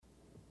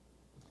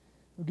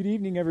Well, good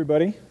evening,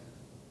 everybody.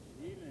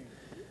 Good evening.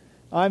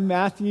 I'm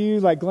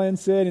Matthew, like Glenn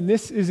said, and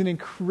this is an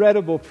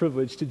incredible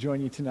privilege to join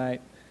you tonight.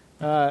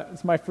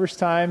 It's my first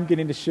time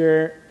getting to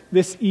share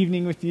this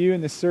evening with you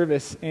in this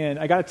service, and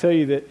I got to tell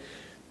you that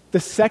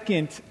the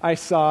second I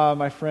saw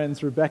my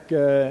friends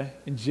Rebecca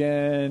and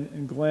Jen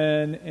and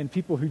Glenn and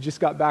people who just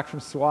got back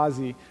from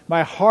Swazi,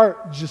 my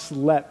heart just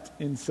leapt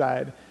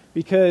inside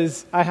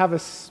because I have a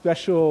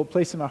special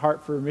place in my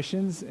heart for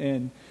missions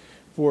and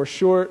for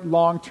short,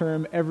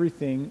 long-term,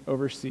 everything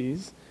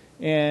overseas.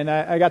 And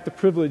I got the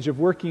privilege of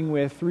working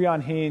with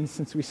Rion Haynes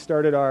since we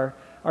started our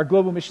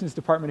global missions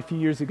department a few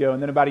years ago. And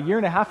then about a year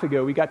and a half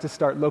ago, we got to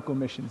start local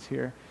missions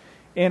here.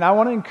 And I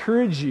want to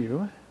encourage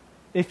you,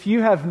 if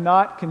you have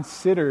not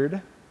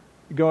considered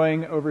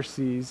going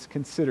overseas,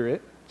 consider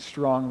it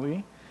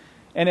strongly.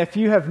 And if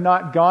you have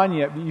not gone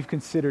yet, but you've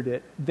considered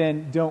it,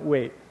 then don't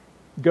wait.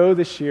 Go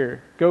this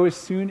year. Go as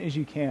soon as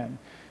you can.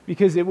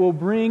 Because it will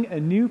bring a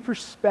new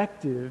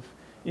perspective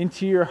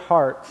into your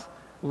heart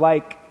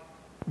like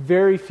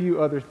very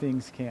few other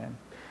things can.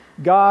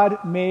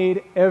 God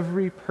made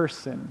every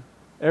person,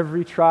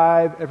 every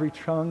tribe, every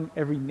tongue,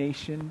 every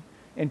nation,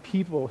 and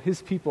people.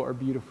 His people are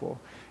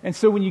beautiful. And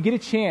so when you get a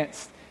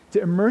chance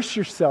to immerse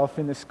yourself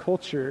in this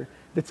culture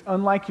that's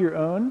unlike your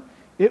own,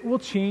 it will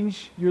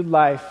change your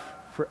life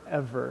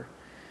forever.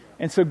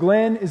 And so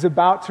Glenn is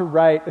about to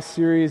write a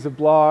series of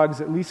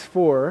blogs, at least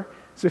 4.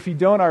 So if you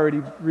don't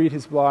already read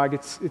his blog,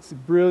 it's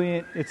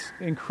brilliant, it's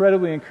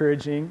incredibly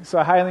encouraging. So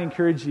I highly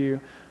encourage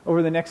you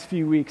over the next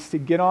few weeks to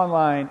get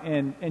online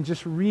and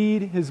just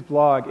read his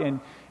blog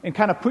and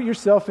kind of put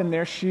yourself in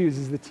their shoes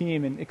as the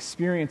team and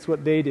experience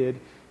what they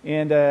did.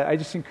 And I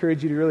just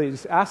encourage you to really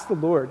just ask the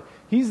Lord.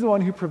 He's the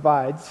one who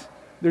provides.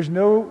 There's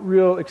no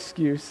real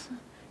excuse.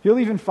 He'll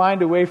even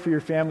find a way for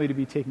your family to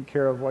be taken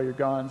care of while you're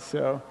gone.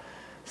 So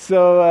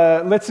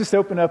let's just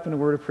open up in a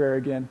word of prayer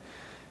again.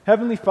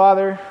 Heavenly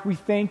Father, we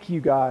thank you,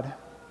 God,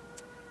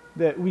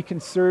 that we can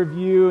serve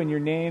you in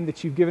your name,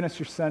 that you've given us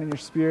your Son and your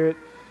Spirit.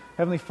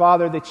 Heavenly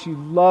Father, that you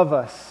love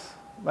us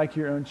like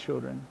your own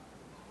children.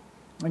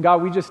 And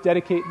God, we just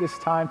dedicate this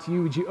time to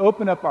you. Would you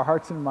open up our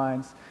hearts and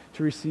minds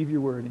to receive your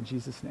word in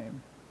Jesus'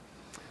 name?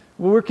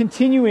 Well, we're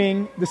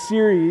continuing the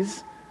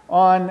series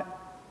on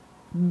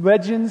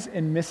legends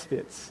and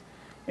misfits.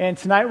 And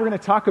tonight we're going to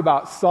talk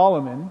about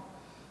Solomon.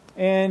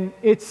 And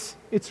it's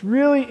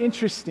really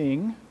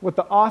interesting what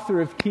the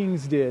author of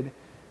Kings did.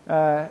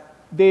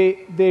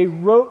 They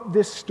wrote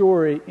this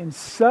story in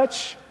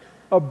such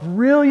a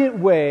brilliant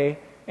way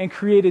and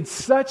created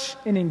such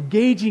an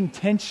engaging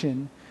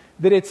tension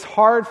that it's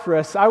hard for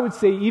us, I would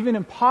say even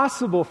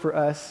impossible for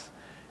us,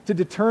 to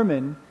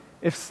determine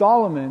if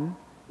Solomon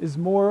is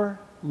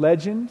more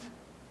legend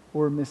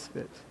or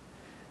misfit.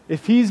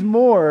 If he's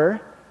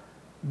more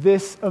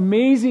this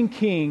amazing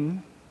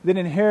king that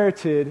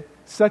inherited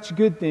such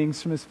good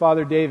things from his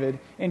father David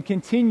and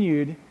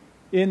continued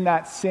in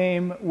that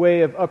same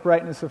way of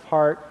uprightness of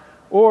heart,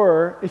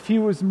 or if he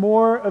was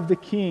more of the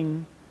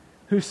king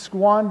who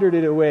squandered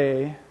it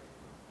away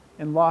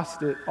and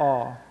lost it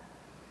all.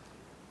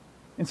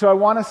 And so I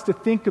want us to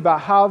think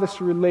about how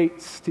this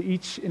relates to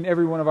each and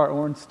every one of our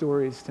own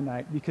stories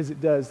tonight, because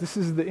it does. This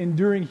is the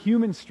enduring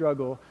human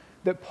struggle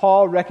that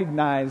Paul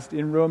recognized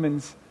in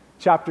Romans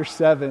chapter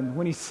 7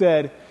 when he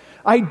said,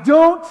 I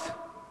don't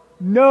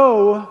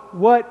know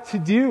what to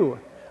do.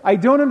 I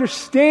don't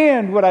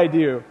understand what I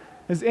do.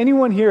 Has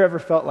anyone here ever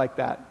felt like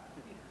that?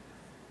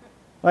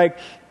 Like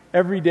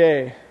every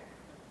day.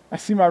 I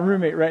see my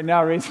roommate right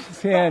now raising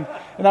his hand,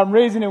 and I'm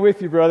raising it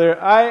with you, brother.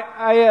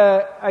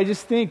 I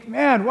just think,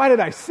 man, why did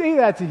I say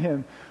that to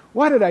him?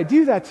 Why did I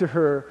do that to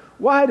her?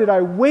 Why did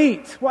I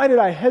wait? Why did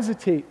I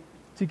hesitate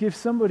to give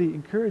somebody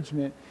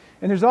encouragement?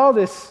 And there's all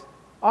this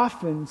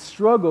often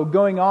struggle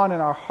going on in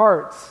our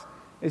hearts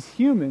as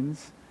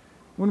humans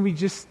when we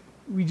just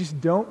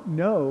don't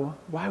know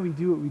why we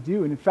do what we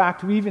do. And in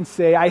fact, we even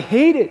say, I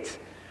hate it.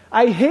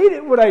 I hate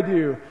it what I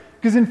do.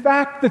 Because in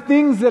fact, the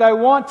things that I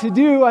want to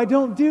do, I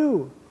don't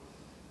do.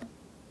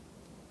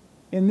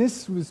 And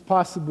this was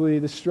possibly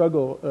the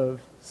struggle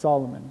of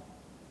Solomon.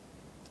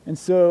 And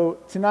so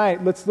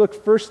tonight, let's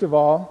look first of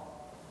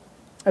all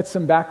at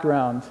some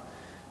background.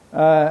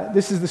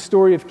 This is the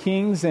story of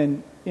Kings,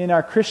 and in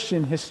our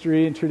Christian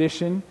history and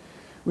tradition,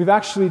 we've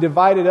actually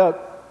divided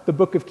up the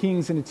book of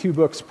Kings into 2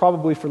 books,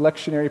 probably for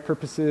lectionary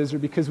purposes or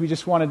because we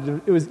just wanted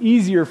to, it was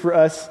easier for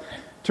us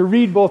to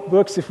read both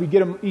books if we get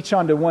them each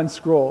onto one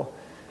scroll.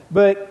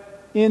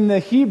 But in the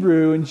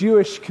Hebrew and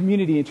Jewish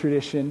community and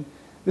tradition,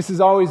 this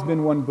has always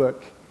been one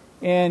book.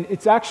 And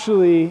it's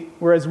actually,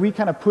 whereas we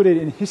kind of put it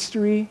in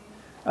history,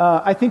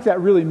 I think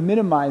that really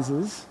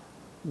minimizes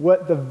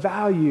what the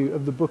value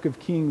of the book of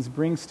Kings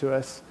brings to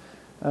us.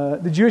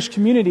 The Jewish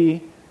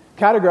community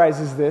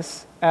categorizes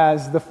this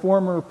as the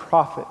former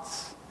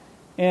prophets.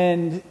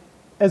 And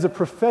as a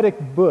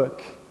prophetic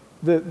book,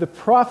 the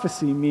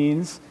prophecy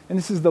means, and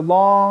this is the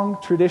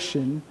long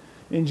tradition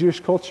in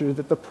Jewish culture,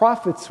 that the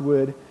prophets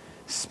would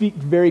speak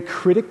very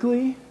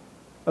critically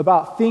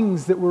about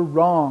things that were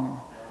wrong.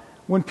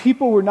 When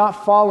people were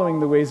not following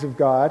the ways of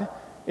God,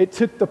 it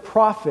took the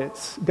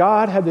prophets.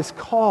 God had this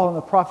call in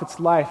the prophet's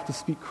life to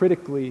speak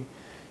critically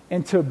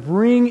and to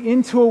bring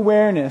into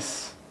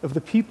awareness of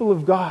the people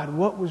of God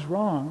what was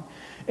wrong,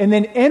 and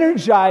then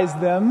energize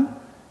them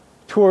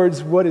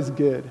towards what is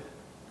good,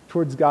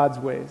 towards God's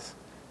ways,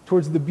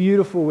 towards the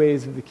beautiful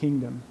ways of the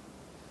kingdom.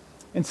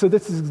 And so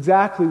this is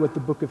exactly what the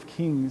book of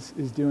Kings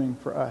is doing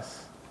for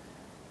us.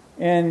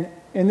 And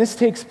this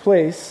takes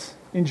place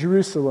in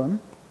Jerusalem.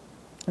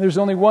 There's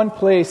only one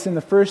place in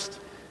the first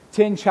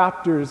 10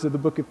 chapters of the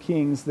book of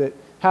Kings that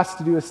has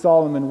to do with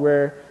Solomon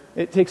where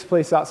it takes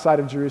place outside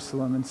of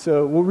Jerusalem. And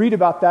so we'll read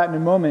about that in a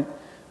moment.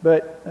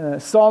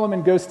 But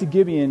Solomon goes to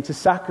Gibeon to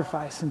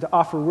sacrifice and to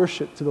offer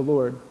worship to the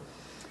Lord.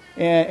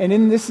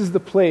 And this is the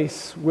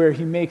place where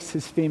he makes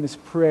his famous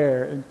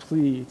prayer and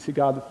plea to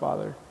God the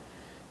Father.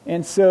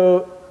 And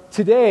so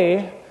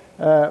today,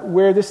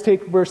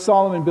 where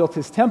Solomon built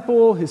his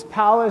temple, his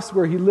palace,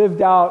 where he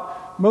lived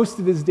out most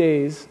of his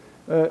days,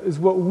 is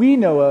what we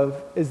know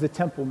of as the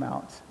Temple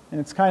Mount. And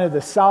it's kind of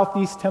the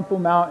southeast Temple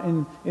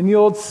Mount in the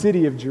old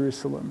city of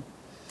Jerusalem.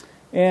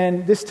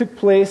 And this took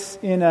place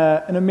in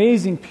an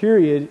amazing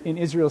period in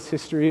Israel's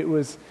history. It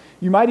was,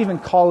 you might even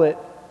call it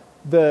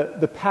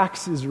the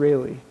Pax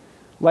Israeli,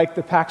 like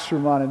the Pax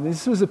Romana.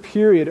 This was a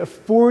period of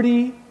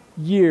 40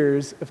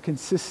 years of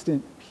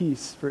consistent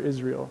peace for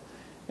Israel.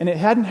 And it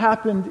hadn't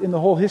happened in the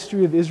whole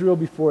history of Israel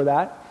before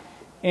that.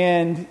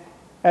 And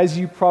as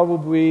you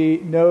probably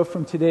know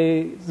from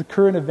today, the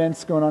current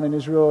events going on in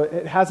Israel,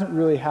 it hasn't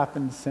really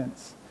happened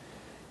since.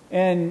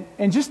 And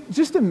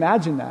just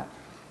imagine that.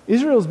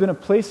 Israel's been a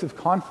place of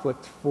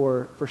conflict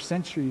for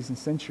centuries and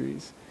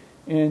centuries.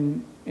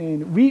 And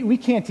we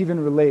can't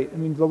even relate. I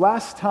mean, the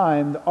last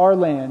time our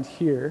land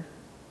here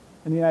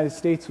in the United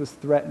States was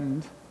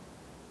threatened,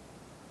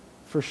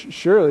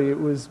 surely it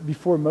was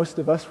before most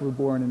of us were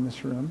born in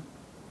this room,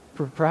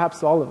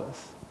 perhaps all of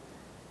us.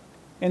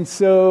 And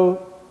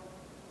so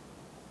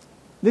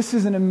this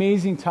is an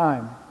amazing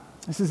time.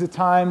 This is a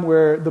time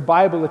where the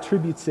Bible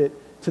attributes it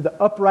to the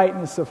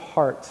uprightness of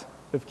heart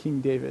of King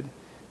David.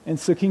 And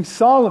so King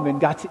Solomon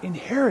got to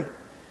inherit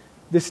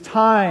this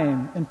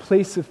time and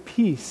place of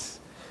peace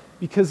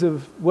because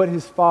of what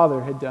his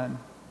father had done.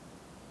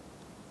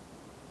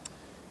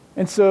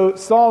 And so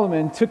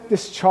Solomon took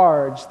this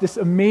charge, this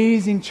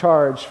amazing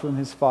charge from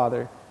his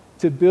father,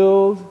 to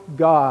build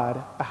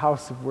God a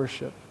house of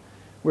worship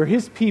where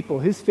his people,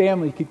 his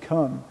family could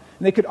come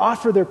and they could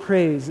offer their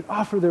praise and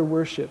offer their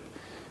worship.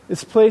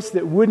 This place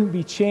that wouldn't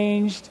be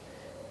changed.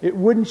 It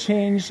wouldn't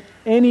change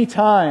any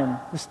time.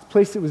 This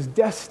place that was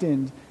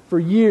destined for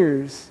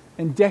years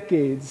and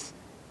decades.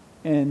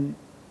 And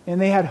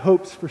they had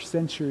hopes for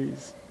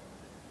centuries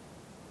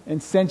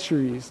and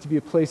centuries to be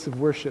a place of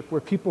worship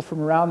where people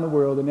from around the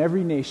world and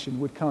every nation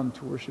would come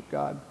to worship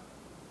God.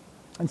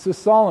 And so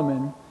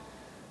Solomon,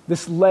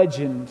 this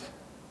legend,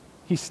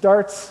 he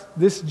starts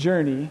this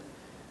journey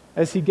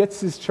as he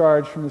gets his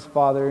charge from his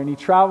father and he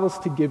travels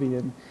to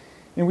Gibeon.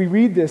 And we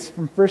read this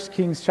from 1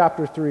 Kings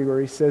chapter 3 where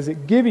he says,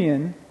 "At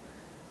Gibeon,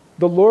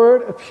 the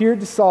Lord appeared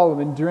to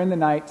Solomon during the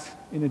night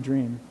in a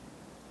dream.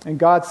 And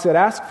God said,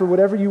 'Ask for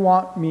whatever you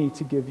want me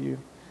to give you.'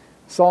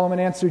 Solomon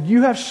answered,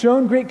 'You have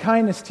shown great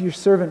kindness to your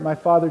servant, my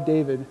father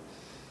David,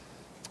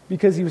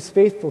 because he was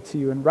faithful to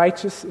you and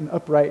righteous and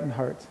upright in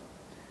heart.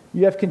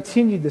 You have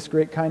continued this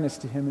great kindness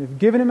to him and have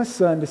given him a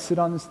son to sit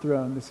on his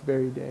throne this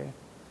very day.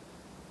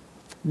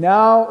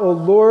 Now, O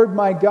Lord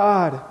my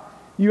God,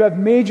 you have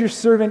made your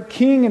servant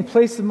king in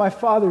place of my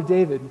father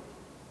David.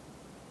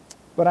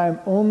 But I am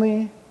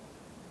only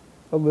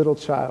a little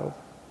child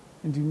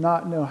and do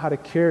not know how to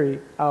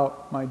carry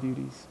out my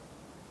duties.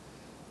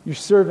 Your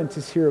servant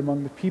is here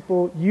among the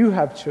people you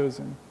have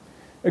chosen,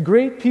 a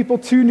great people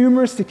too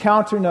numerous to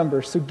count or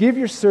number. So give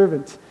your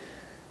servant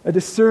a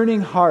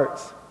discerning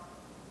heart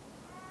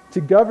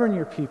to govern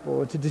your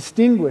people and to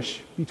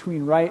distinguish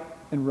between right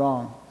and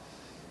wrong.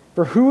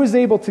 For who is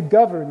able to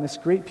govern this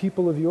great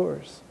people of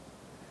yours?'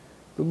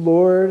 The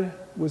Lord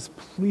was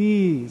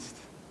pleased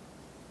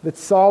that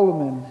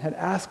Solomon had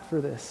asked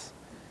for this.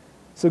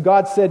 So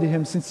God said to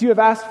him, 'Since you have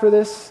asked for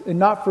this, and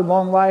not for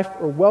long life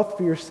or wealth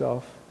for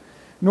yourself,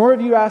 nor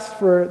have you asked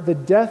for the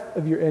death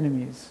of your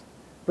enemies,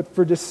 but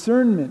for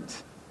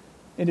discernment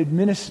in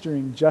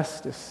administering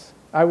justice,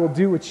 I will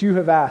do what you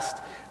have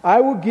asked.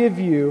 I will give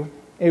you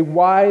a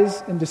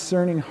wise and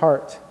discerning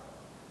heart,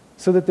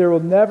 so that there will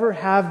never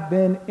have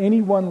been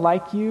anyone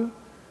like you,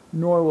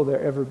 nor will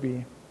there ever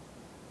be.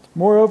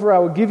 Moreover, I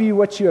will give you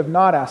what you have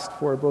not asked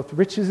for, both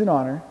riches and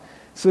honor,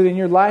 so that in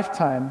your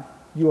lifetime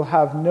you will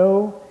have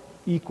no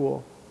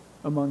equal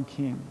among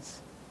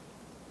kings.'"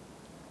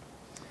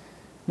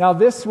 Now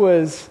this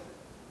was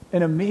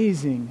an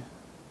amazing,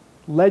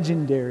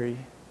 legendary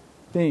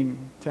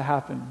thing to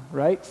happen,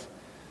 right?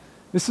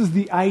 This is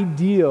the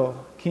ideal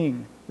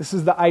king. This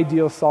is the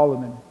ideal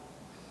Solomon.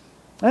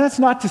 And that's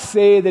not to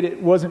say that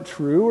it wasn't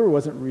true or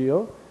wasn't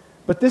real,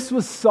 but this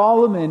was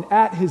Solomon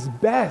at his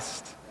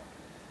best.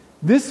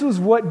 This was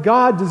what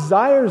God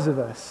desires of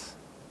us,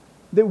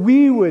 that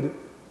we would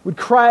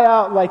cry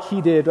out like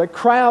he did, like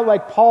cry out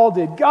like Paul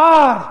did.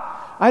 "God,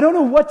 I don't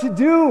know what to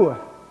do.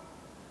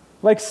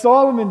 like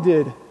Solomon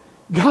did.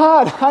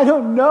 God, I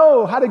don't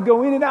know how to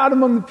go in and out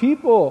among the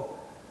people,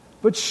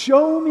 but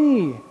show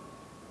me.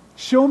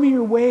 Show me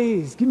your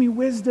ways. Give me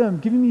wisdom.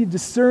 Give me a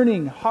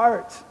discerning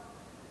heart.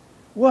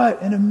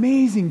 What an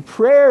amazing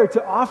prayer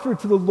to offer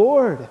to the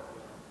Lord.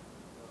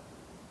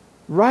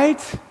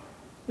 Right?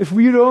 If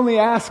we would only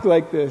ask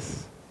like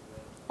this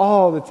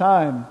all the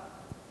time.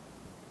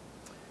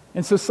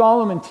 And so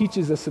Solomon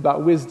teaches us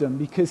about wisdom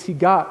because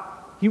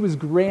he was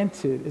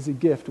granted as a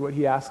gift what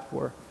he asked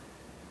for.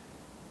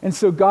 And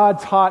so God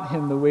taught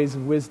him the ways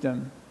of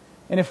wisdom.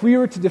 And if we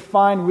were to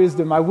define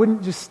wisdom, I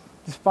wouldn't just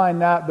define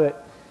that,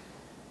 but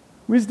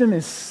wisdom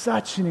is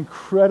such an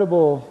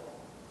incredible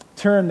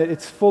term that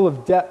it's full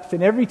of depth.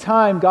 And every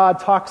time God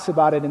talks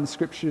about it in the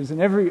scriptures,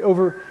 and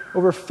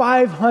over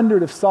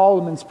 500 of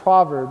Solomon's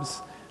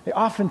proverbs, they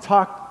often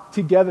talk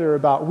together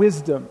about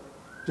wisdom,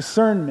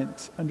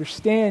 discernment,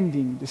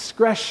 understanding,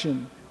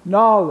 discretion,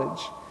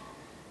 knowledge.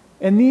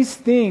 And these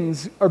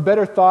things are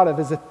better thought of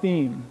as a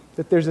theme,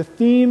 that there's a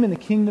theme in the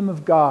kingdom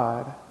of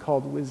God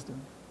called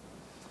wisdom.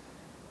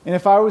 And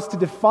if I was to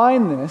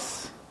define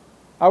this,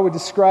 I would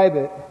describe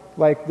it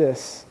like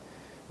this,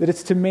 that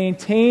it's to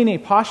maintain a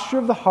posture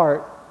of the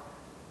heart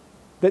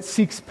that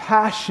seeks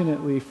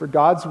passionately for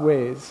God's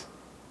ways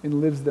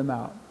and lives them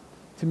out.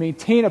 To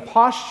maintain a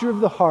posture of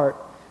the heart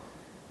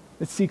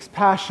that seeks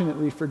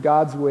passionately for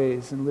God's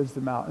ways and lives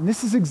them out. And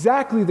this is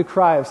exactly the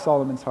cry of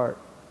Solomon's heart.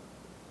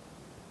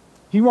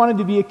 He wanted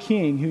to be a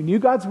king who knew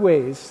God's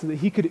ways so that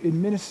he could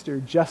administer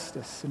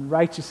justice and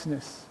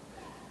righteousness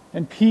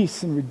and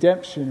peace and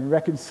redemption and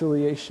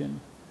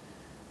reconciliation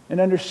and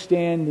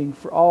understanding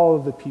for all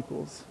of the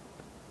peoples.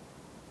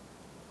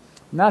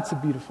 And that's a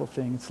beautiful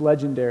thing. It's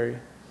legendary.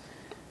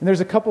 And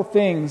there's a couple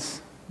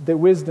things that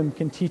wisdom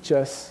can teach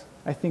us.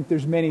 I think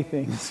there's many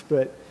things,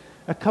 but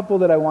a couple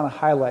that I want to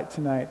highlight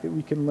tonight that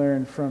we can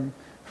learn from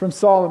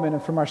Solomon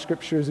and from our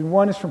scriptures. And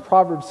one is from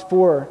Proverbs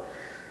 4.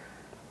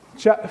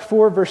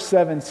 4 verse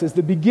 7 says,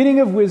 "The beginning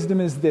of wisdom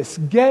is this,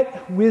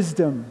 get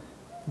wisdom.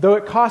 Though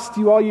it cost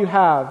you all you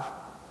have,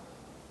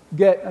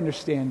 get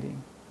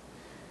understanding."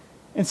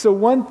 And so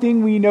one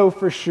thing we know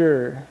for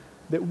sure,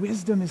 that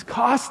wisdom is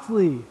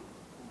costly.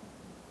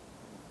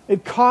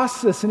 It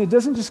costs us, and it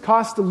doesn't just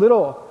cost a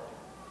little.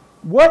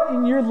 What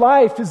in your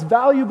life is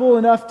valuable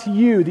enough to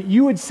you that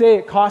you would say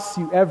it costs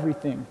you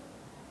everything?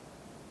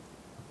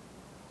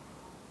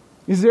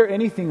 Is there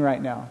anything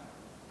right now?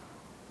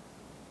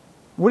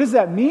 What does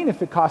that mean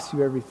if it costs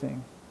you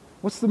everything?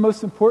 What's the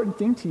most important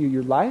thing to you?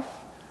 Your life?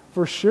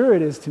 For sure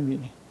it is to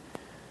me.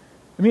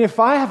 I mean, if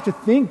I have to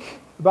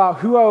think about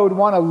who I would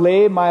want to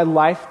lay my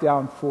life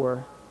down for,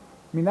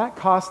 I mean, that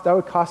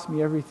would cost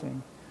me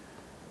everything.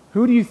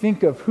 Who do you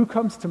think of? Who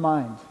comes to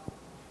mind?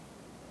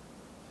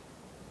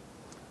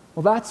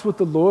 Well, that's what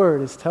the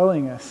Lord is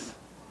telling us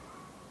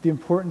the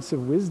importance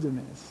of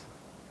wisdom is.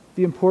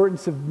 The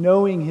importance of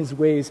knowing His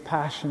ways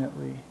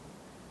passionately.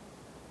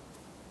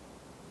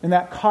 And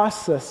that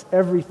costs us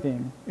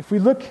everything. If we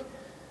look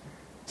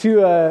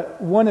to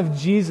one of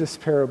Jesus'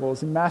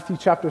 parables in Matthew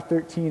chapter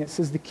 13, it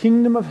says, "The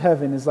kingdom of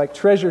heaven is like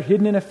treasure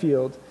hidden in a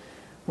field.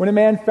 When a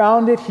man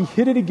found it, he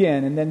hid it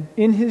again, and then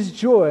in his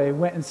joy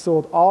went and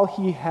sold all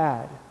he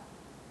had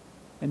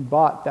and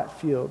bought that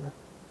field."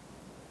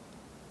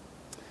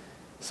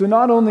 So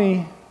not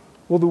only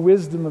will the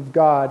wisdom of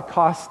God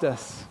cost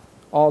us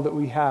all that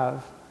we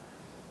have,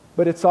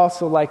 but it's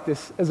also like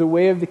this. As a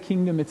way of the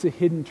kingdom, it's a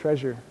hidden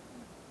treasure.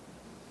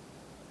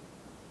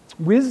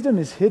 Wisdom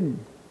is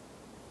hidden.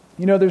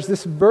 You know, there's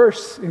this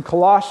verse in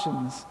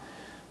Colossians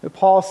that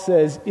Paul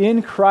says,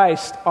 "In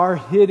Christ are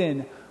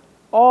hidden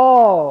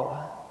all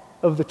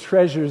of the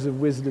treasures of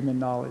wisdom and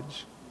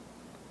knowledge."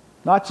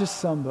 Not just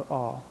some, but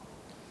all.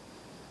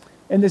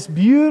 And this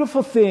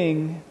beautiful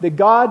thing that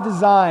God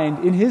designed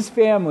in His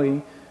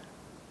family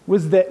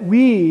was that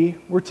we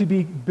were to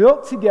be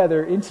built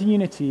together into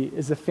unity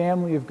as a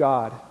family of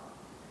God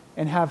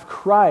and have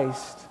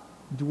Christ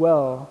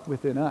dwell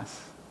within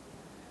us.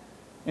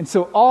 And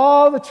so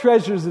all the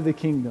treasures of the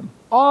kingdom,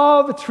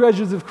 all the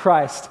treasures of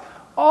Christ,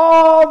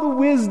 all the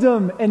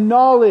wisdom and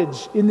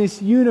knowledge in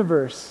this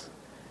universe,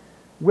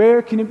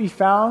 where can it be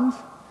found?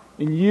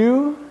 In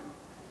you,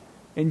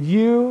 and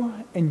you,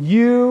 and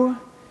you,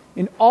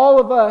 in all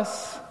of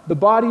us, the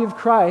body of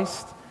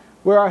Christ,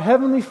 where our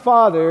Heavenly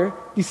Father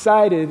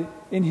decided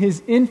in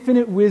His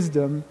infinite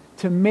wisdom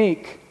to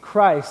make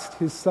Christ,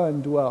 His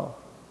Son, dwell.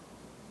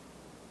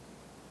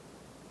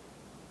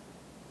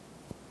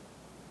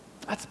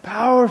 That's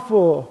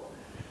powerful.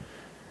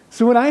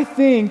 So when I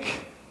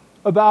think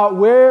about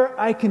where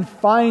I can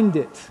find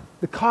it,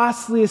 the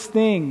costliest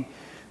thing,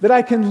 that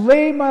I can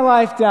lay my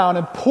life down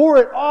and pour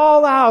it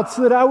all out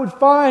so that I would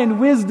find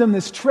wisdom,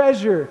 this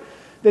treasure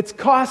that's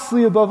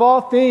costly above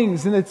all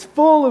things and it's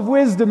full of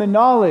wisdom and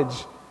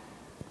knowledge,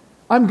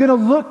 I'm going to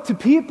look to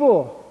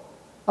people.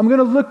 I'm going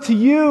to look to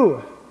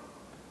you.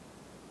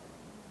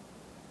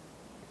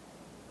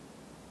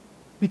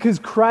 Because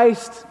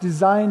Christ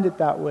designed it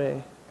that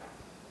way.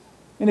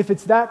 And if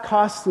it's that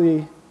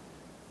costly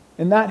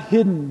and that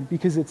hidden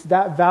because it's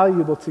that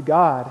valuable to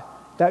God,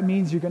 that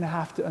means you're going to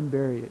have to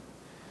unbury it.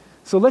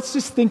 So let's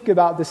just think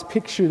about this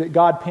picture that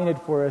God painted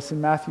for us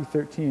in Matthew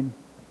 13.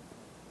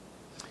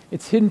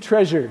 It's hidden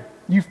treasure.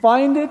 You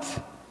find it,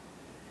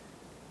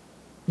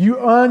 you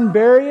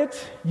unbury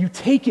it, you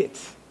take it.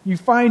 You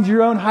find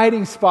your own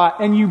hiding spot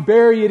and you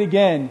bury it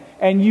again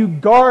and you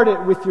guard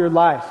it with your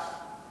life.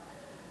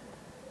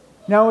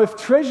 Now, if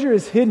treasure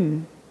is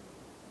hidden,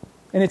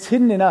 and it's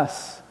hidden in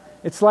us,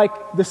 it's like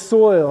the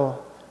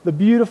soil, the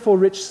beautiful,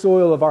 rich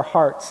soil of our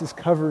hearts is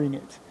covering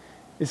it,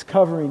 is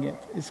covering it,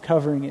 is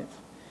covering it.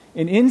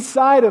 And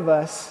inside of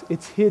us,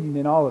 it's hidden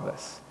in all of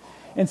us.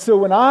 And so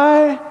when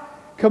I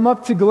come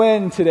up to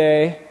Glenn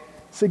today,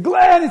 say,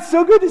 Glenn, it's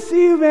so good to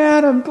see you,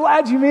 man. I'm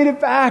glad you made it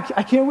back.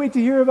 I can't wait to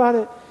hear about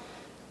it.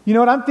 You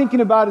know what? I'm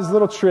thinking about his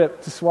little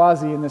trip to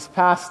Swazi in this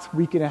past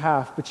week and a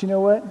half. But you know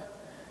what?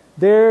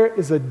 There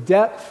is a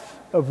depth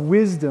of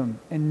wisdom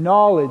and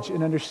knowledge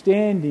and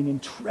understanding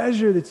and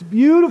treasure that's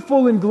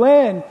beautiful in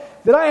Glenn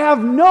that I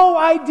have no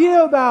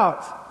idea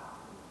about.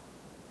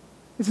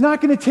 It's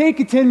not going to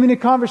take a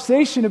 10-minute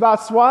conversation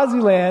about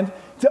Swaziland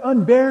to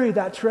unbury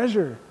that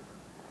treasure.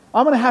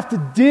 I'm going to have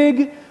to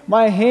dig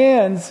my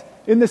hands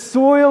in the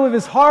soil of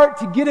his heart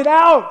to get it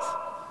out.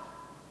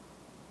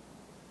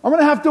 I'm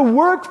going to have to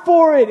work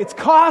for it. It's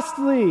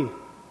costly.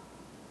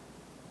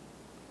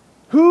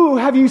 Who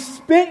have you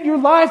spent your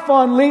life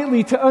on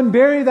lately to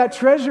unbury that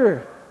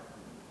treasure?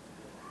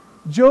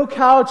 Joe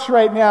Couch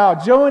right now,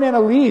 Joe and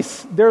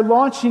Annalise, they're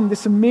launching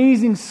this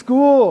amazing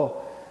school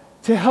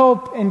to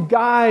help and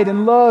guide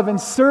and love and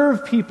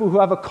serve people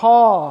who have a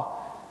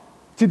call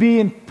to be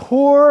in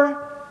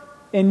poor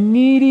and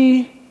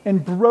needy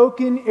and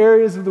broken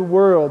areas of the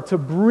world, to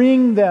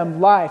bring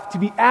them life, to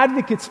be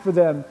advocates for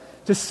them,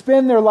 to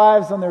spend their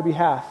lives on their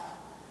behalf.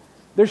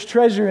 There's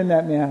treasure in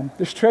that man.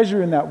 There's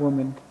treasure in that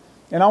woman.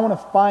 And I want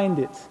to find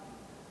it.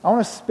 I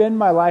want to spend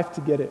my life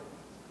to get it.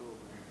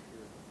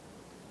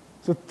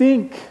 So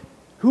think,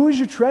 who is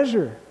your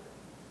treasure?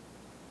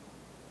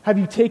 Have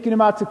you taken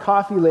him out to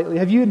coffee lately?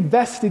 Have you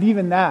invested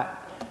even that?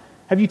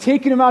 Have you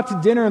taken him out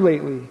to dinner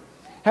lately?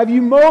 Have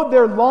you mowed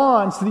their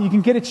lawn so that you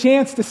can get a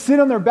chance to sit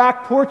on their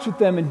back porch with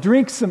them and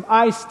drink some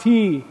iced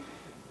tea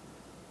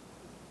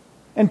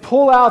and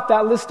pull out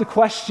that list of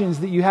questions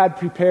that you had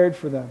prepared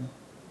for them?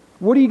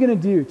 What are you going to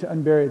do to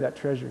unbury that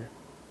treasure?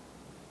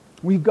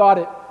 We've got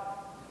it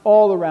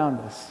all around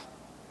us.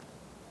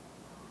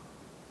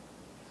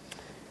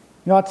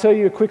 You know, I'll tell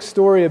you a quick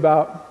story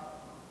about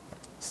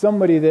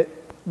somebody that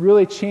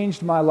really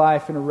changed my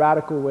life in a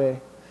radical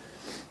way.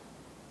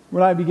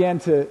 When I began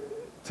to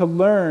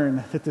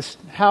learn that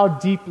how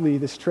deeply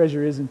this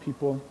treasure is in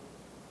people.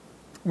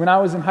 When I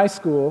was in high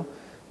school,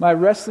 my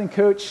wrestling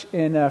coach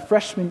and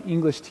freshman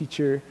English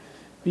teacher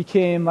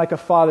became like a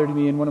father to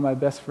me and one of my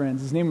best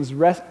friends. His name was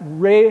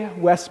Ray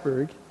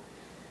Westberg.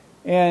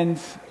 And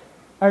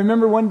I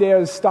remember one day I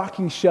was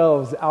stocking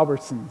shelves at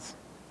Albertsons.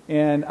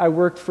 And I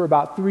worked for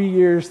about 3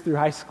 years through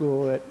high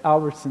school at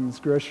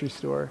Albertsons grocery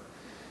store.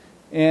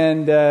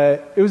 And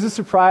it was a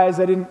surprise.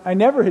 I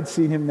never had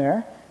seen him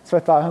there. So I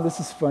thought, oh,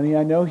 this is funny.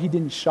 I know he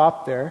didn't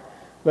shop there.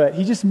 But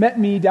he just met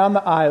me down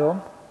the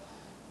aisle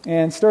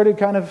and started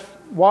kind of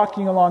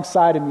walking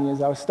alongside of me as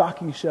I was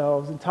stocking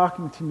shelves and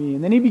talking to me.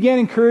 And then he began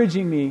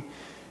encouraging me.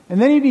 And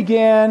then he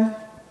began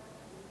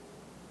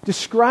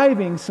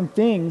describing some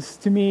things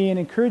to me and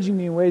encouraging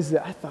me in ways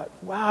that I thought,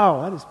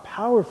 wow, that is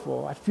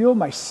powerful. I feel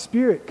my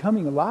spirit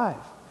coming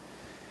alive.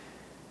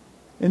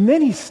 And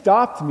then he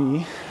stopped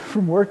me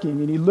from working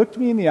and he looked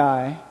me in the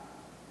eye and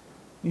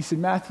he said,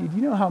 Matthew, do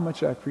you know how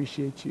much I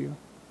appreciate you?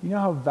 You know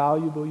how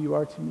valuable you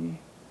are to me?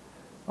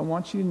 I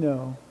want you to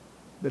know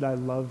that I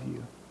love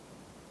you.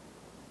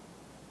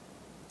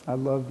 I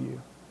love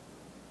you.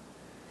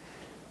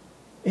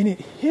 And it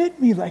hit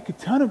me like a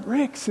ton of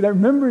bricks. And I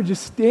remember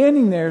just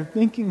standing there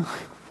thinking, like,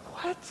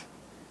 what?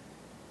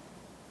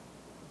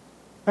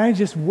 And I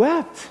just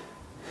wept.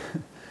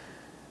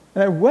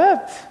 And I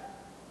wept.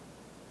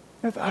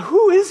 And I thought,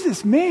 who is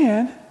this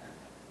man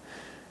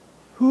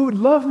who would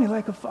love me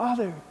like a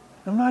father?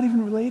 I'm not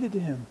even related to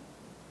him.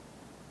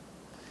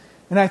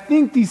 And I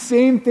think these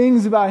same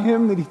things about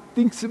him that he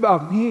thinks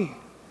about me.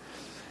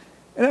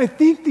 And I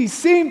think these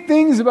same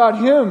things about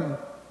him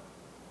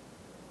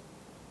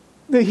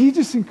that he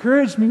just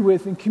encouraged me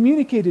with and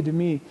communicated to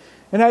me.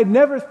 And I'd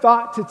never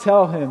thought to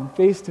tell him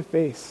face to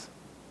face.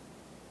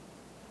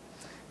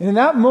 And in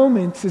that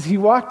moment, as he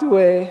walked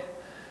away,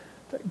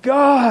 I thought,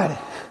 God,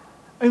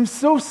 I'm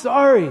so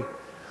sorry.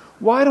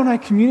 Why don't I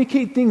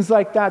communicate things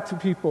like that to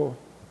people?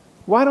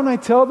 Why don't I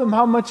tell them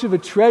how much of a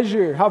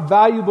treasure, how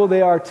valuable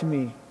they are to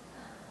me?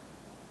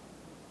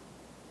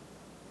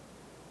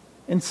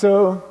 And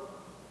so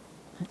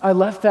I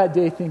left that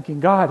day thinking,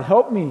 God,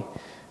 help me.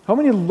 Help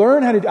me to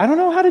learn how to do. I don't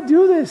know how to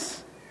do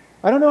this.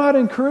 I don't know how to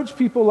encourage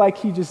people like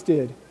he just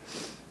did.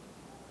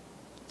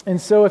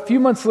 And so a few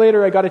months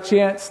later, I got a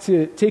chance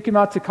to take him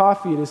out to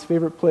coffee at his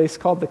favorite place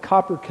called the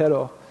Copper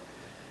Kettle.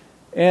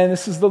 And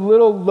this is the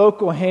little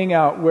local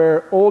hangout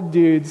where old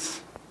dudes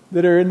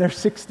that are in their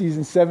 60s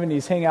and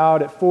 70s hang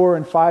out at 4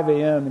 and 5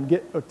 a.m. and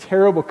get a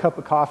terrible cup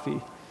of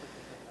coffee.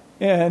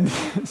 And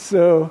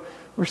so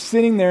we're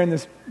sitting there in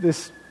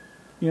this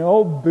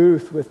old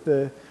booth with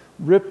the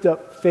ripped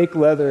up fake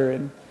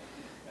leather,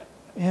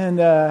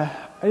 and I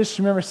just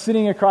remember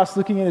sitting across,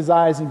 looking in his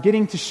eyes, and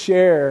getting to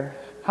share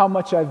how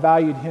much I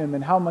valued him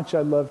and how much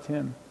I loved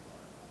him.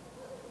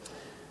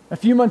 A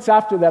few months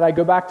after that, I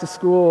go back to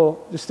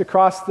school just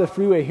across the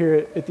freeway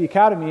here at the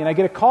academy, and I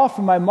get a call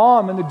from my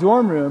mom in the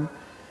dorm room,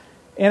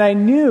 and I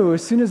knew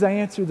as soon as I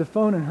answered the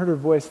phone and heard her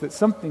voice that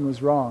something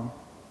was wrong.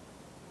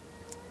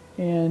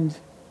 And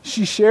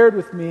she shared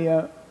with me,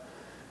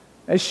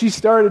 as she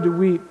started to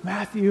weep,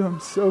 "Matthew, I'm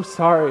so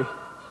sorry,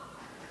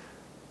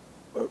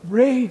 but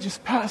Ray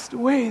just passed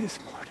away this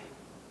morning."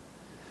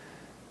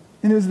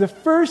 And it was the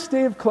first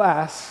day of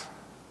class,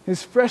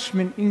 his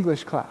freshman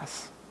English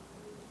class.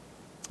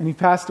 And he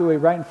passed away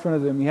right in front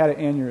of them. He had an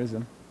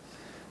aneurysm.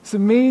 This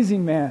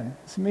amazing man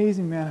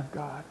of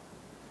God.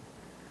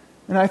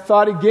 And I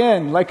thought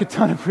again, like a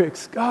ton of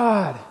bricks,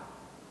 God.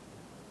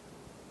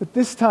 But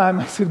this time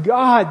I said,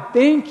 God,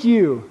 thank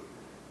you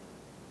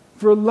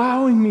for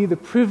allowing me the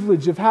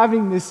privilege of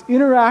having this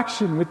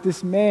interaction with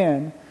this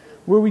man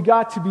where we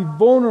got to be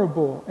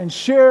vulnerable and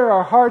share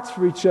our hearts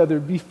for each other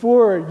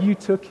before you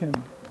took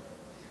him,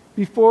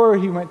 before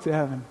he went to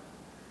heaven.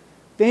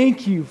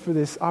 Thank you for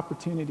this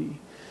opportunity.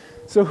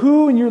 So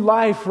who in your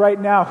life right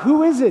now,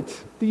 who is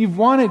it that you've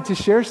wanted to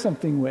share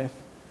something with?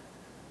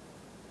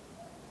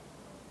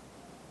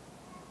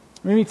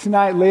 Maybe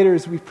tonight, later,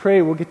 as we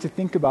pray, we'll get to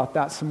think about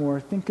that some more.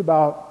 Think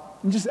about,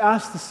 and just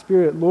ask the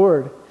Spirit,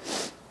 Lord,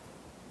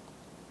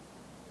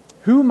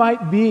 who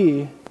might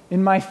be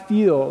in my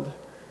field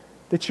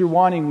that you're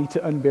wanting me to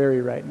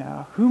unbury right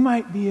now? Who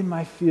might be in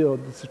my field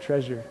that's a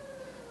treasure?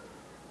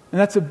 And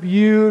that's a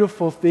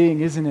beautiful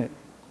thing, isn't it?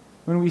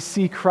 When we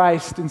see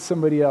Christ in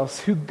somebody else,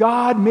 who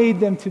God made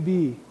them to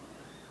be.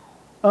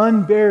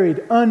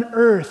 Unburied,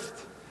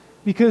 unearthed.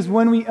 Because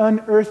when we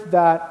unearth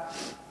that,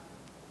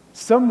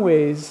 some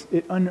ways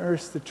it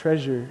unearths the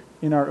treasure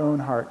in our own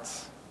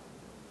hearts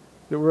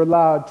that we're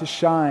allowed to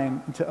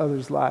shine into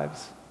others'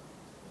 lives.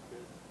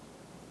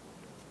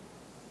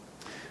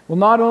 Well,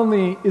 not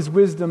only is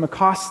wisdom a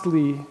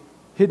costly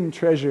hidden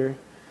treasure,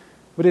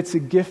 but it's a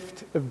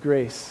gift of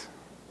grace.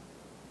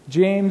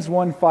 James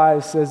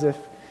 1:5 says, if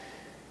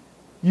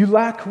you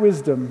lack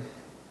wisdom,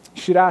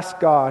 you should ask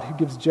God, who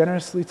gives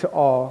generously to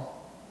all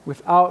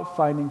without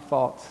finding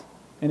fault,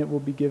 and it will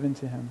be given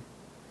to him.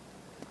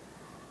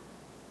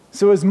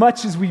 So as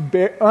much as we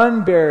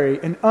unbury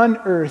and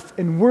unearth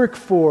and work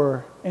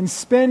for and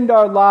spend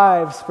our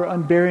lives for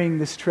unburying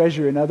this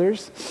treasure in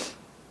others,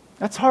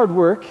 that's hard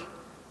work.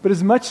 But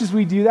as much as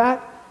we do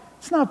that,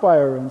 it's not by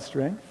our own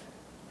strength.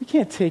 We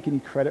can't take any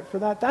credit for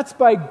that. That's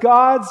by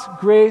God's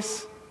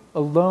grace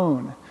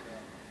alone.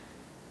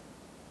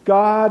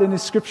 God in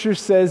His Scripture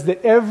says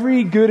that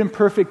every good and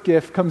perfect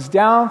gift comes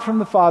down from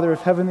the Father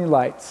of heavenly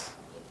lights.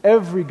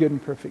 Every good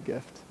and perfect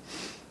gift.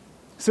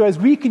 So as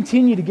we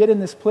continue to get in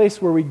this place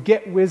where we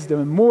get wisdom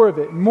and more of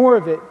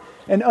it,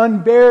 and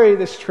unbury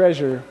this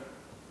treasure,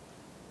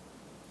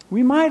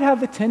 we might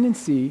have the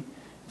tendency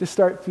to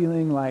start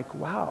feeling like,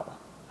 wow,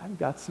 I've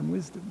got some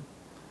wisdom.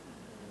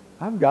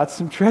 I've got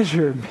some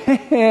treasure.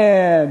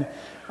 Man,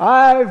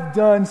 I've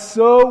done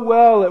so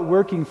well at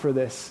working for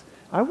this.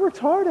 I worked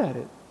hard at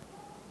it.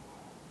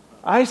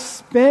 I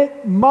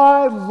spent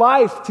my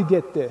life to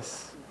get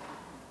this.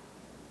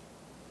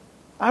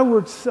 I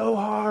worked so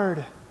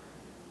hard.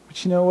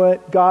 But you know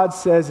what? God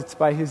says it's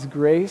by His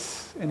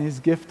grace and His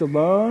gift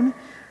alone.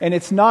 And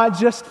it's not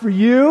just for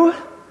you,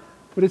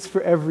 but it's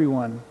for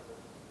everyone.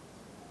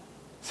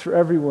 It's for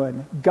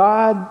everyone.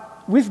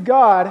 With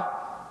God,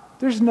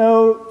 there's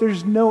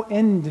no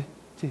end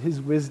to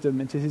His wisdom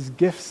and to His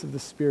gifts of the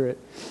Spirit.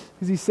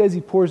 Because He says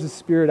He pours the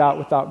Spirit out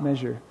without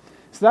measure.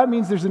 So that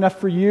means there's enough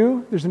for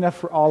you, there's enough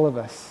for all of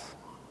us.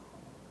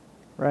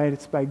 Right?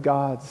 It's by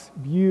God's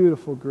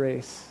beautiful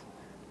grace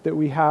that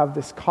we have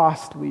this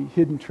costly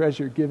hidden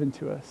treasure given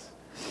to us.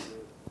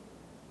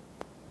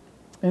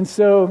 And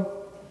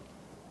so,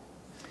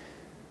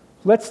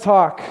 let's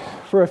talk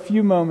for a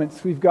few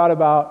moments. We've got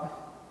about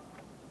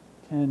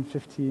 10,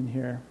 15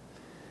 here.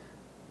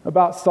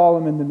 About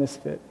Solomon the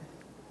misfit.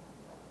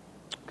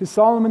 Because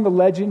Solomon the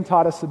legend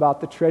taught us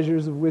about the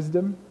treasures of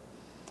wisdom,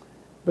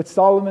 but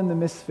Solomon the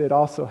misfit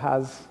also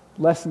has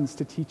lessons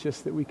to teach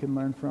us that we can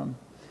learn from.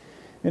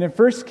 And in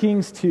 1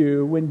 Kings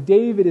 2, when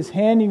David is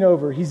handing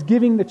over, he's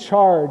giving the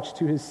charge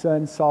to his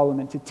son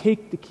Solomon to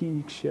take the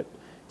kingship,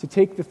 to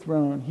take the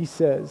throne, he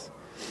says,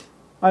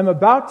 I'm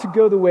about to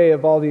go the way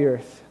of all the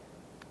earth.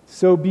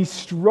 So be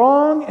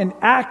strong and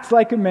act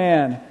like a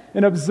man,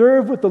 and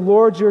observe what the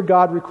Lord your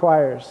God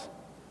requires.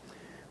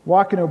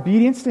 Walk in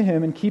obedience to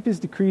Him and keep His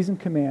decrees and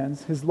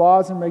commands, His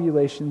laws and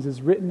regulations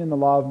as written in the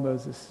law of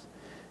Moses.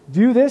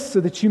 Do this so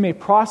that you may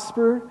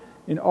prosper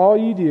in all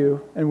you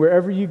do and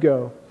wherever you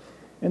go,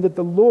 and that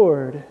the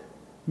Lord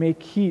may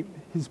keep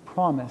His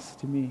promise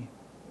to me.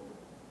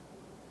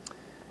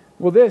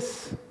 Well,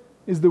 this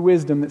is the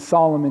wisdom that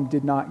Solomon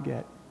did not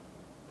get.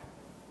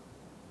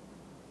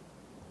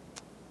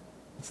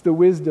 It's the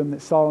wisdom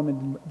that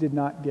Solomon did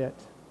not get.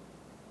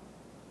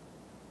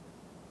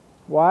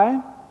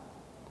 Why?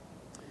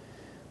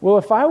 Well,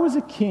 if I was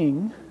a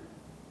king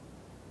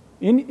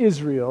in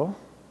Israel,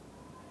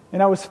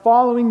 and I was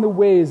following the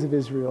ways of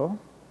Israel,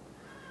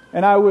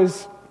 and I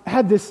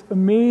had this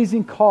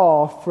amazing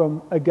call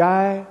from a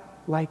guy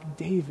like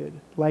David,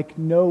 like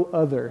no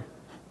other,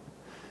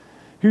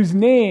 whose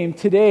name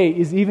today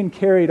is even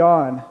carried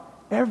on.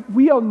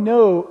 We all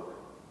know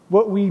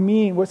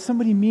what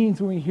somebody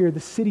means when we hear the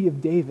city of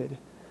David,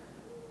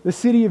 the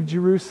city of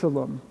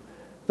Jerusalem,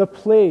 the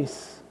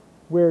place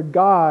where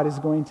God is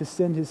going to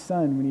send his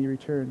son when he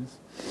returns.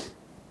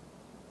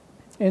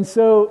 And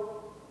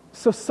so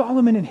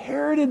Solomon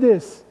inherited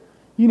this.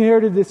 He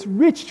inherited this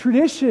rich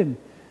tradition.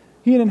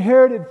 He had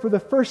inherited for the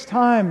first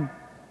time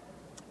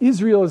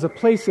Israel as a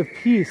place of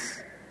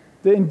peace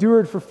that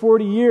endured for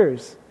 40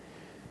 years.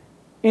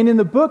 And in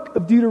the book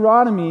of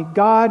Deuteronomy,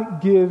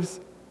 God gives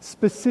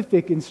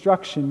specific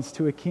instructions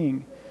to a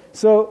king.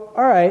 So,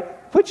 all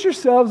right, put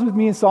yourselves with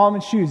me in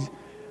Solomon's shoes.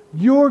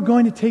 You're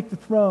going to take the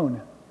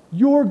throne.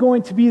 You're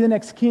going to be the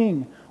next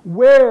king.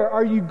 Where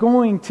are you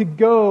going to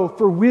go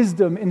for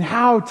wisdom and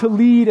how to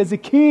lead as a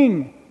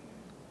king?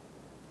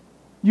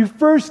 You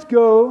first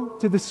go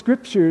to the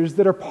scriptures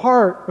that are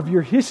part of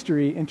your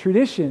history and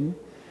tradition.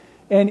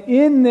 And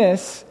in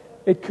this,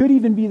 it could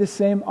even be the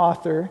same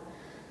author,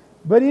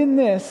 but in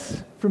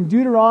this, from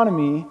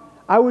Deuteronomy,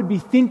 I would be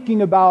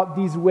thinking about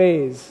these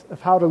ways of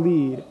how to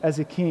lead as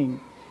a king.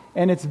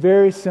 And it's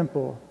very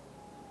simple.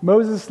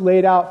 Moses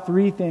laid out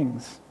 3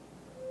 things.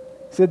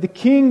 He said, the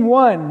king,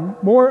 1,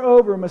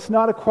 moreover, must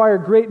not acquire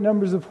great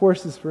numbers of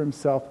horses for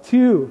himself.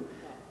 2,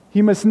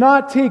 he must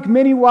not take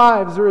many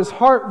wives, or his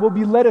heart will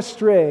be led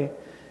astray.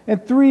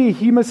 And 3,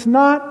 he must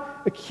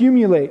not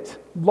accumulate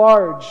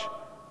large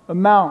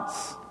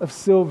amounts of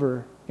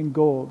silver and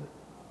gold.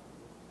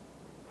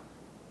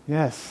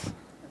 Yes.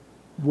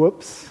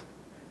 Whoops.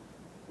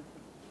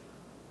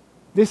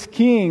 This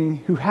king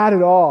who had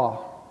it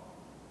all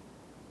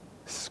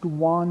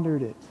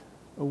squandered it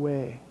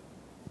away.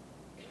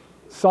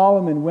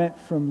 Solomon went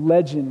from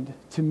legend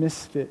to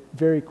misfit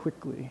very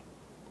quickly.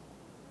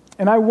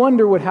 And I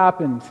wonder what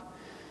happened.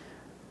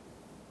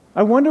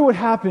 I wonder what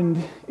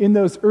happened in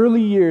those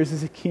early years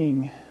as a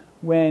king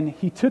when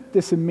he took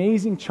this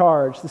amazing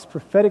charge, this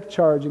prophetic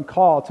charge and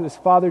call to his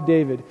father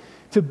David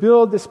to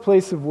build this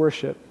place of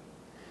worship.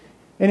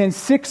 And in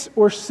 6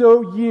 or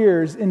so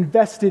years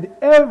invested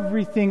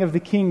everything of the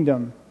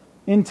kingdom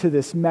into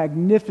this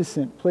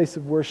magnificent place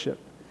of worship.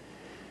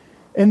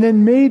 And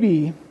then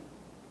maybe,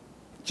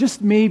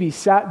 just maybe,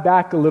 sat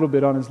back a little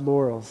bit on his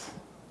laurels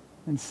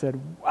and said,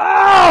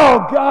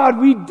 wow, God,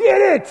 we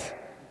did it!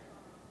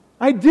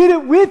 I did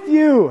it with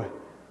you!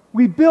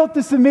 We built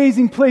this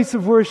amazing place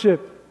of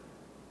worship.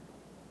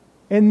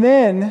 And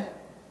then,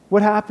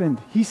 what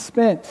happened? He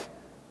spent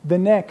the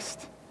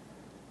next,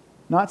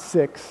 not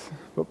 6,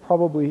 but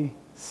probably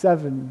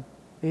 7,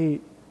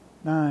 8,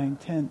 9,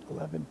 10,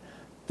 11,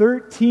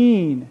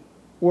 13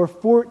 or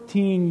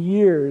 14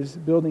 years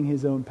building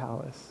his own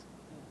palace.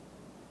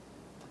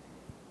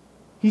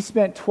 He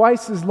spent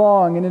twice as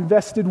long and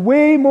invested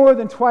way more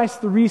than twice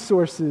the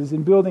resources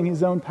in building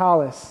his own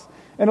palace.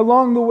 And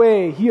along the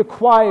way, he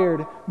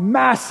acquired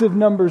massive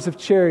numbers of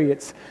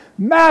chariots,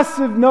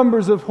 massive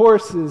numbers of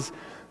horses,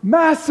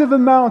 massive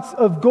amounts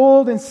of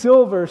gold and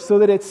silver, so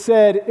that it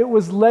said it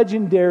was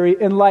legendary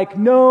and like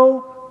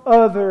no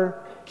other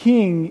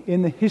king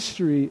in the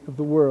history of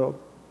the world.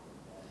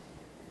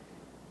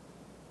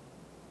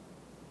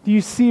 Do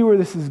you see where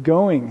this is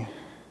going?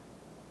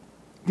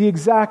 The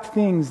exact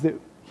things that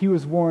he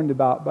was warned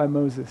about by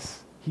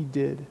Moses, he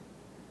did.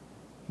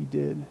 He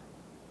did.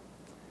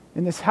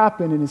 And this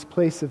happened in his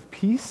place of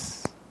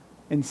peace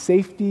and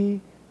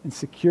safety and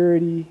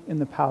security in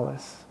the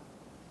palace.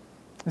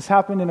 This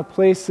happened in a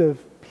place of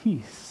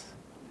peace.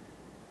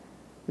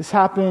 This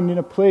happened in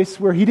a place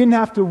where he didn't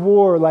have to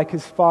war like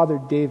his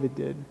father David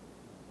did.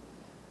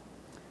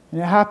 And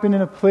it happened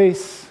in a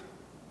place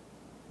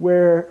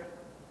where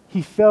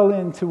he fell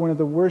into one of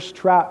the worst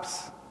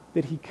traps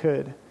that he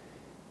could,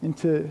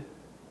 into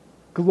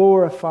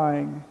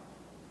glorifying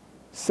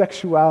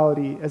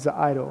sexuality as an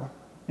idol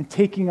and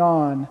taking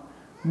on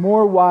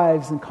more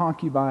wives and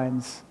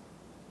concubines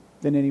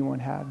than anyone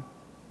had.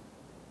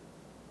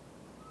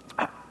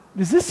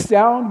 Does this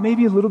sound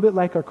maybe a little bit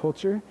like our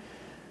culture?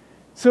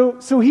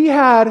 So he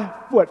had,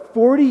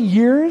 40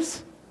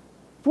 years?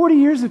 40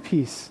 years of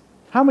peace.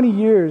 How many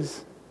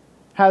years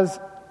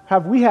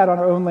have we had on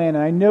our own land?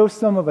 And I know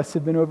some of us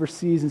have been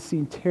overseas and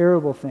seen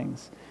terrible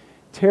things,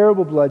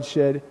 terrible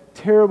bloodshed,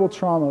 terrible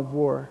trauma of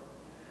war.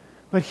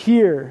 But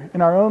here,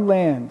 in our own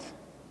land,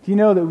 do you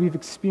know that we've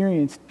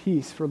experienced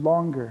peace for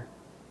longer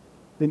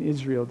than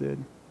Israel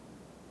did?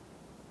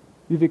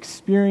 We've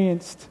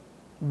experienced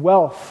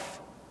wealth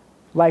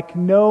like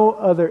no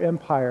other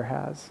empire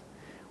has.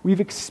 We've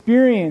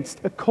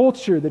experienced a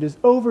culture that is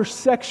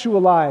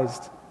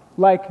over-sexualized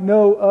like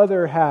no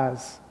other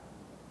has.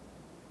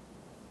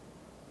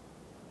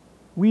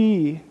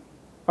 We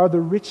are the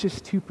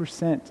richest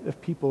 2%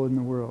 of people in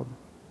the world.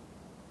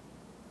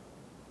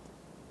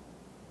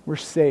 We're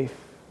safe.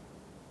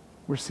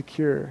 We're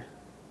secure.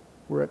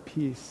 we're at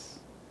peace.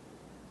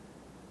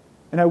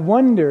 And I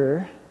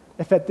wonder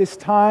if at this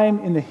time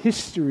in the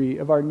history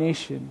of our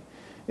nation,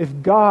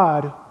 if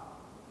God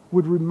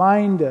would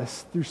remind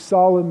us through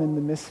Solomon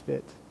the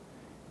Misfit,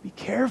 be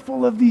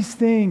careful of these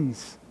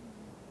things.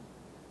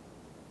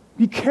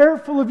 Be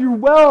careful of your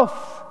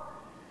wealth.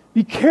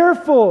 Be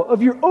careful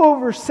of your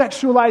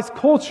over-sexualized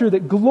culture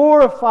that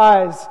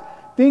glorifies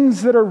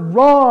things that are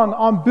wrong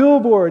on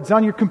billboards,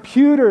 on your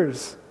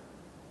computers,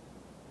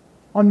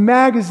 on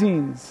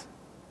magazines.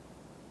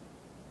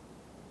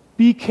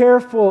 Be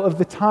careful of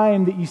the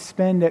time that you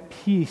spend at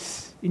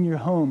peace in your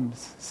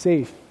homes,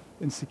 safe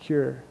and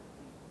secure.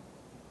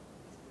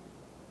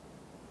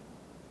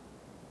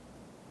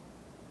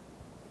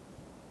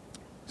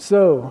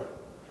 So,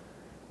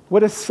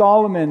 what does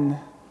Solomon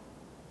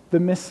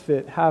the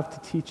Misfit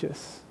have to teach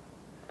us?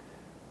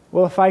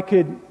 Well, if I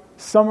could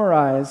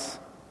summarize,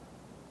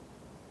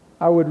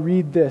 I would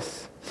read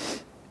this.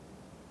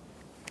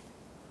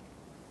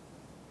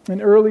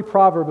 An early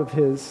proverb of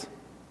his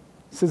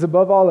says,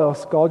 above all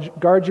else,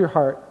 guard your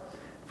heart,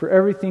 for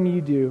everything you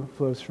do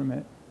flows from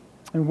it.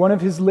 And one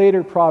of his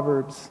later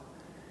proverbs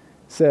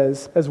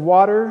says, as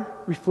water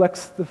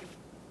reflects the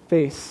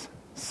face,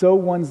 so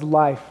one's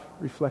life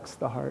reflects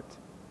the heart.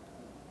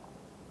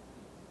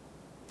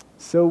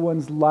 So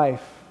one's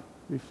life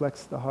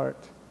reflects the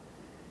heart.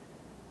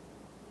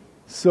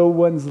 So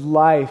one's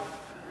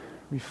life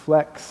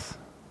reflects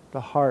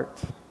the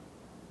heart.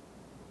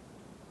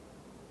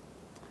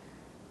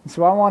 And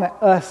so I want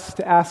us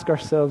to ask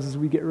ourselves as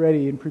we get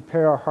ready and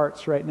prepare our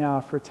hearts right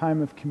now for a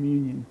time of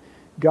communion.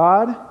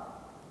 God,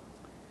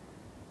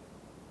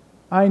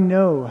 I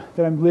know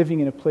that I'm living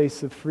in a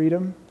place of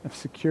freedom, of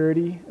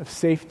security, of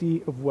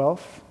safety, of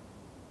wealth.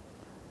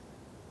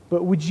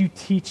 But would you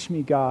teach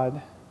me,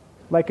 God,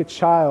 like a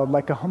child,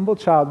 like a humble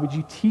child, would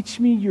you teach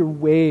me your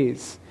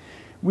ways?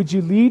 Would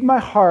you lead my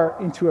heart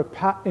into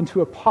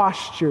a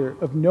posture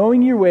of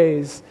knowing your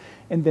ways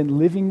and then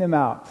living them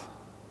out,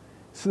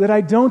 so that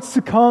I don't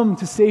succumb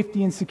to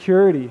safety and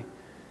security,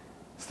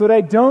 so that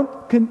I don't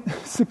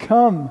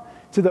succumb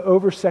to the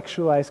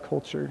over-sexualized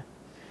culture,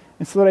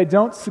 and so that I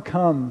don't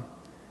succumb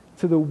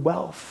to the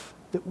wealth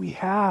that we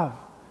have.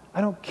 I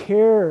don't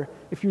care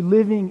if you're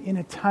living in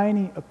a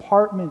tiny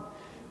apartment.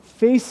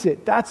 Face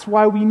it, that's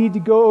why we need to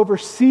go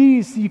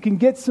overseas, so you can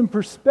get some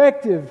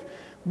perspective.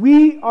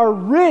 We are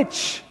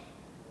rich.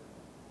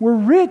 We're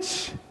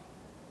rich.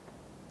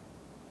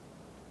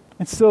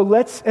 And so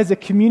let's, as a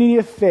community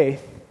of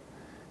faith,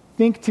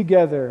 think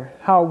together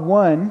how,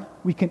 one,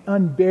 we can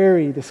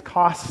unbury this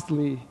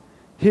costly,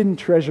 hidden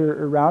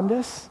treasure around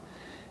us,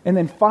 and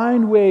then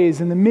find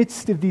ways in the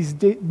midst of these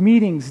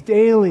meetings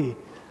daily.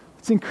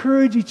 Let's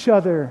encourage each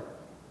other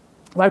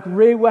like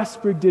Ray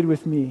Westberg did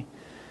with me.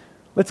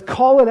 Let's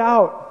call it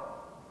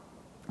out.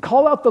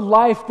 Call out the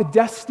life, the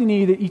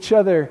destiny that each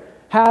other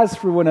has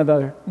for one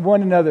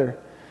another.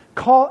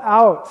 Call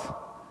out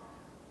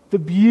the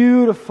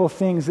beautiful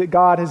things that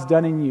God has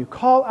done in you.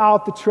 Call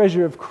out the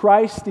treasure of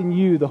Christ in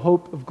you, the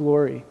hope of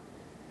glory.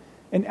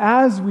 And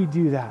as we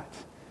do that,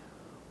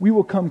 we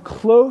will come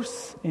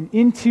close and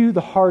into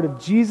the heart of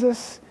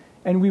Jesus,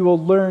 and we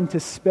will learn to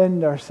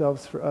spend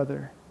ourselves for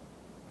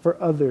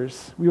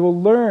others. We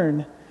will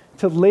learn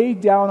to lay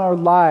down our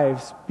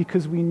lives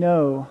because we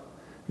know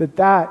that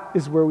that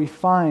is where we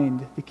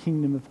find the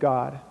kingdom of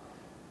God.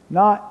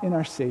 Not in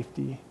our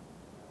safety,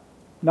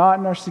 not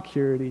in our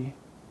security,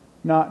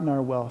 not in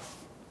our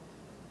wealth.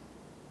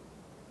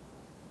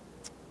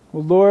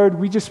 Well, Lord,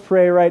 we just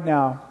pray right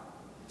now.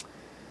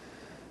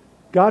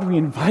 God, we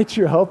invite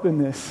your help in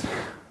this.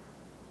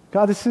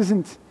 God, this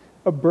isn't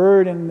a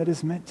burden that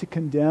is meant to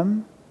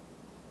condemn.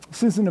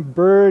 This isn't a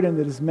burden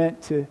that is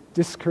meant to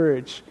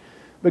discourage.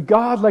 But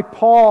God, like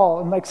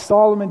Paul and like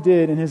Solomon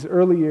did in his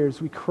early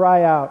years, we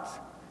cry out,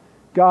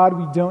 God,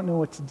 we don't know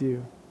what to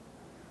do.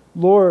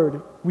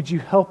 Lord, would you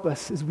help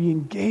us as we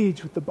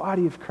engage with the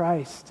body of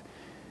Christ,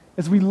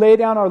 as we lay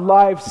down our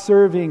lives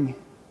serving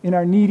in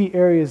our needy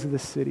areas of the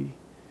city.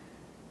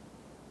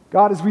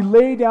 God, as we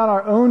lay down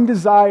our own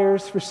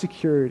desires for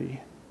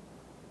security,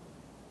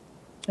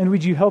 and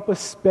would you help us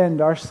spend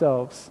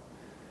ourselves?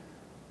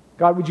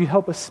 God, would you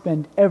help us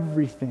spend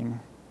everything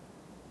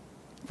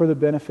for the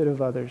benefit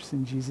of others?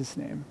 In Jesus'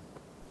 name,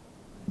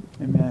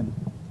 amen.